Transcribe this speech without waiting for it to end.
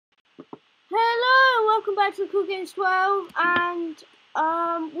welcome back to the Cool Games 12, and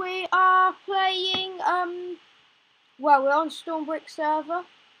we are playing well, we're on Stormbrick server.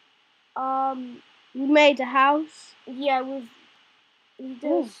 We made a house. Yeah, he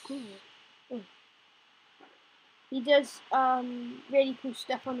does really cool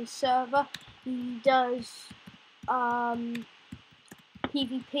stuff on his server. He does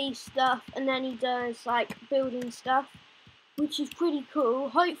PvP stuff, and then he does like building stuff, which is pretty cool.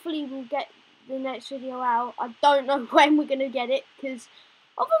 Hopefully we'll get the next video out. I don't know when we're gonna get it, because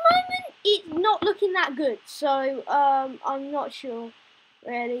at the moment it's not looking that good, so I'm not sure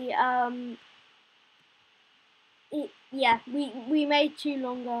really. We made 2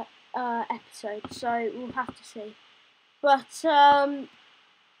 longer episodes, so we'll have to see, but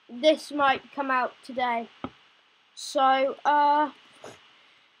this might come out today, so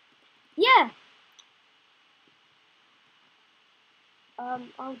yeah.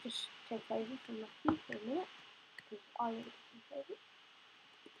 I'll just take over from Matthew for a minute, because I want to take over.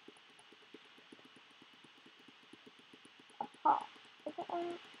 Aha.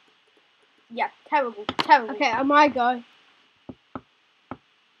 Yeah, terrible. Okay, I might go.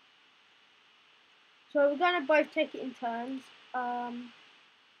 So we're gonna both take it in turns.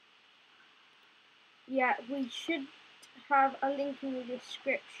 Yeah, we should have a link in the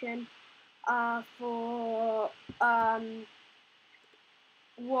description for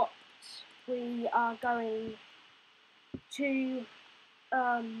what we are going to,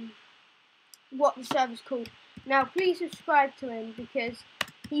 what the server's called. Now, please subscribe to him, because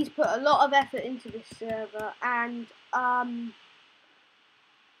he's put a lot of effort into this server, and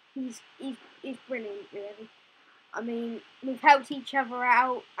he's brilliant, really. I mean, we've helped each other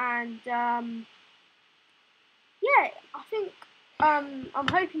out, and yeah, I think I'm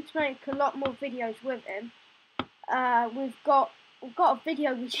hoping to make a lot more videos with him. We've got a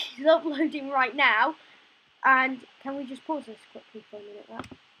video which is uploading right now, and can we just pause this quickly for a minute?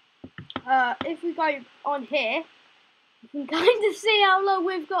 If we go on here, you can kind of see how long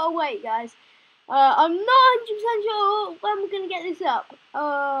we've got to wait, guys. I'm not 100% sure when we're going to get this up.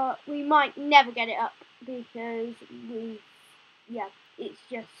 We might never get it up, because it's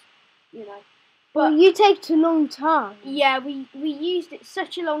just, you know. But you take a long time. Yeah, we used it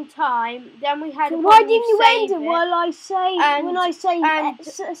such a long time. Then we had. So why didn't you end it while I say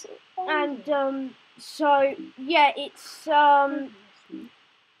so yeah, it's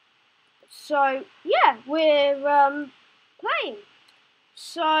so yeah, we're playing.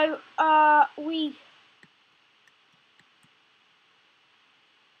 So we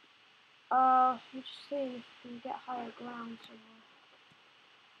I'm just seeing if we can get higher ground somewhere.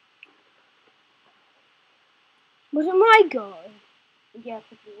 Was it my go? Yeah,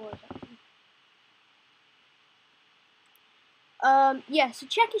 probably was actually. Yeah, so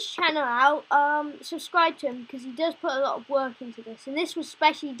check his channel out. Subscribe to him, because he does put a lot of work into this, and this was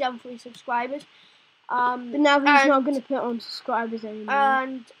specially done for his subscribers. But now he's not going to put on subscribers anymore.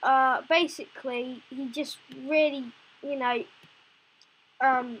 And basically, he just really, you know,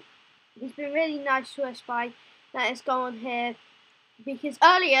 he's been really nice to us by letting us go on here, because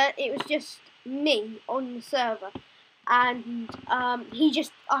earlier it was just me on the server, and he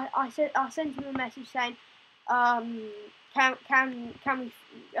just I sent him a message saying, can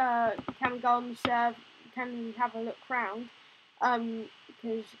we go on the server? Can we have a look round?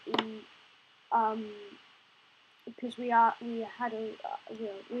 Because we had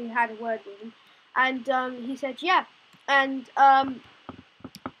a word with him, and he said yeah, and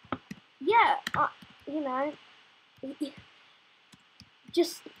yeah, you know,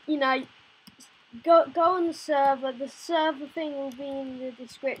 just, you know, go on the server. The server thing will be in the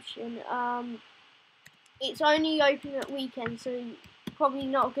description. It's only open at weekends, so probably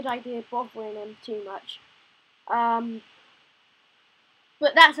not a good idea bothering him too much.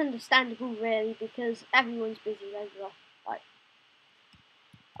 But that's understandable, really, because everyone's busy over like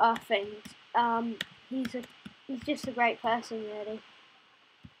things. He's just a great person, really.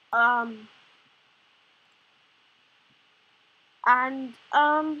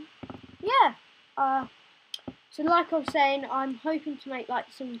 Yeah. So like I was saying, I'm hoping to make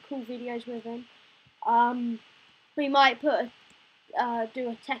like some cool videos with him. We might do a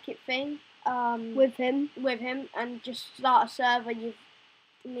Tekkit thing with him, and just start a server with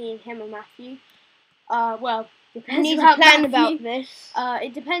me and him and Matthew. Well, depends about Matthew. About this.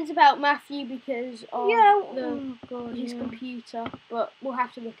 It depends about Matthew, because of his computer, but we'll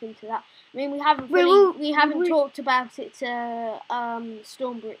have to look into that. I mean, we haven't talked about it to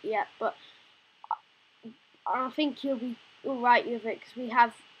Stormbrick yet, but I think he'll be alright with it, because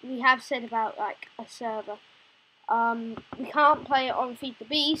we have said about like a server. We can't play it on Feed the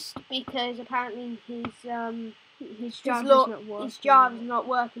Beast because apparently his Java's not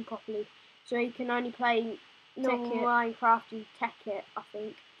working properly, so he can only play normal Minecraft and Tekkit, I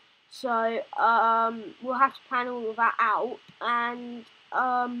think. So we'll have to plan all of that out, and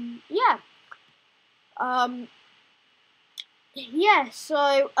yeah. Yeah,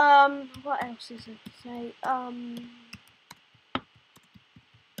 so what else is there to say?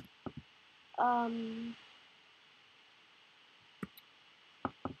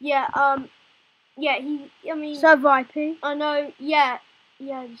 Yeah, I mean, server IP. I know, yeah,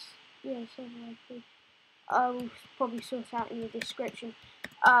 server IP. We'll probably sort out in the description.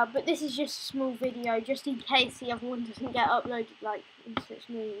 But this is just a small video, just in case the other one doesn't get uploaded like in 6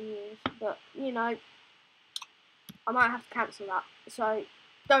 million years. But you know, I might have to cancel that. So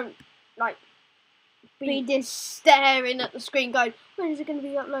don't like be staring at the screen going, when is it going to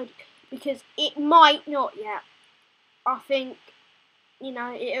be uploaded? Because it might not yet. I think, you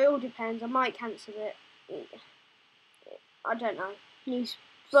know, it all depends. I might cancel it. I don't know. You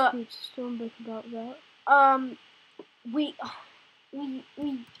speak to Stormbrick about that. We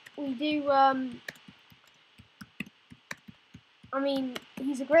do. I mean,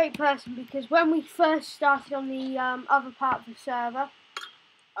 he's a great person because when we first started on the other part of the server,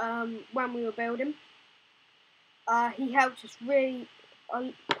 when we were building, he helped us really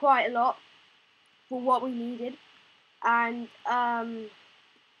quite a lot for what we needed, and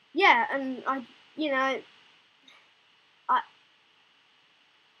yeah, and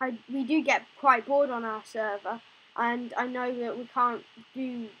we do get quite bored on our server, and I know that we can't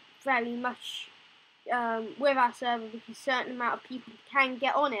do very much with our server because a certain amount of people can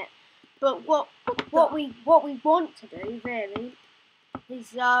get on it. But what we want to do really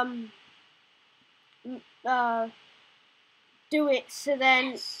is do it so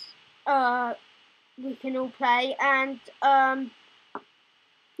then we can all play, and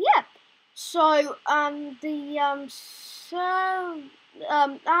yeah. So our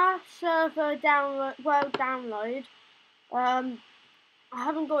server download. I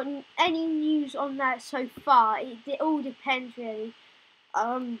haven't gotten any news on that so far. It all depends really.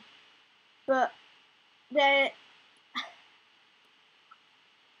 But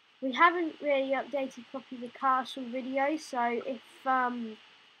we haven't really updated copy of the castle videos, so if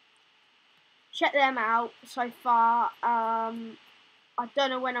check them out so far. I don't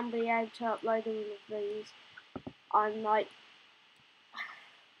know when I'm gonna be able to upload all of these. I'm like,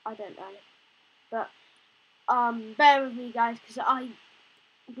 I don't know, but bear with me, guys, because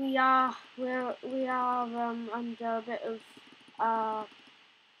we are under a bit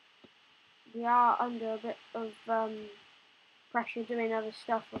of pressure doing other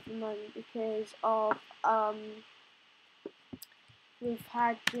stuff at the moment because of we've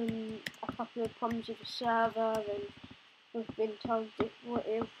had a couple of problems with the server, and we've been told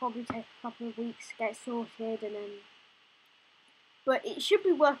it'll probably take a couple of weeks to get sorted, and then. But it should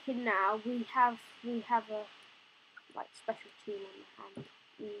be working now. We have a special team on the hand.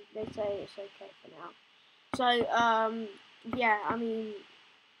 They say it's okay for now. So yeah, I mean,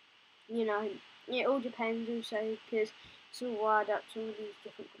 you know, it all depends also because it's all wired up to all these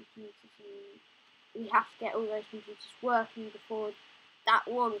different computers, and we have to get all those computers working before that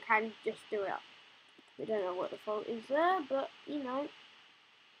one can just do it. We don't know what the fault is there, but you know,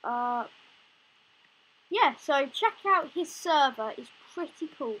 yeah. So check out his server; it's pretty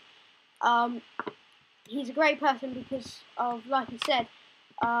cool. He's a great person because of, like I said,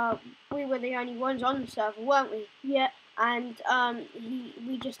 we were the only ones on the server, weren't we? Yeah. And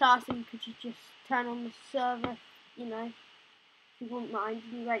we just asked him, could you just turn on the server, you know, if you wouldn't mind?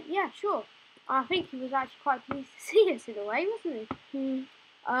 And he went, yeah, sure. I think he was actually quite pleased to see us in a way, wasn't he?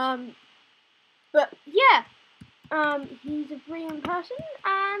 But yeah, he's a brilliant person,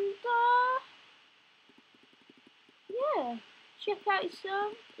 and yeah, check out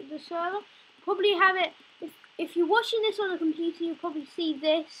the server. Probably have it, if you're watching this on a computer, you'll probably see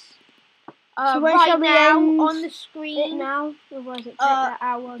this so right now on the screen. Now, otherwise it take that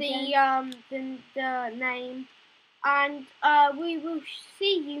hour the name, and we will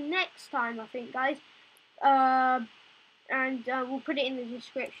see you next time, I think, guys. And we'll put it in the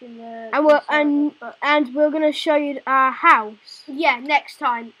description. And we're gonna show you our house. Yeah, next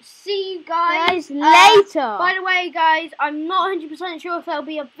time. See you guys later. By the way, guys, I'm not 100% sure if there'll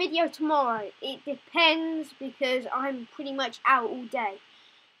be a video tomorrow. It depends because I'm pretty much out all day.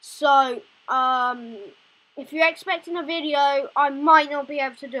 So, if you're expecting a video, I might not be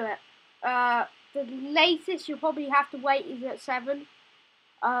able to do it. The latest you'll probably have to wait is at 7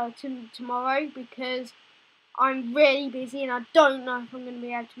 tomorrow because I'm really busy and I don't know if I'm going to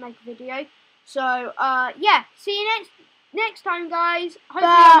be able to make a video. So, yeah, see you next time, guys.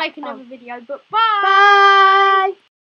 Hopefully I'll make another video, but bye! Bye!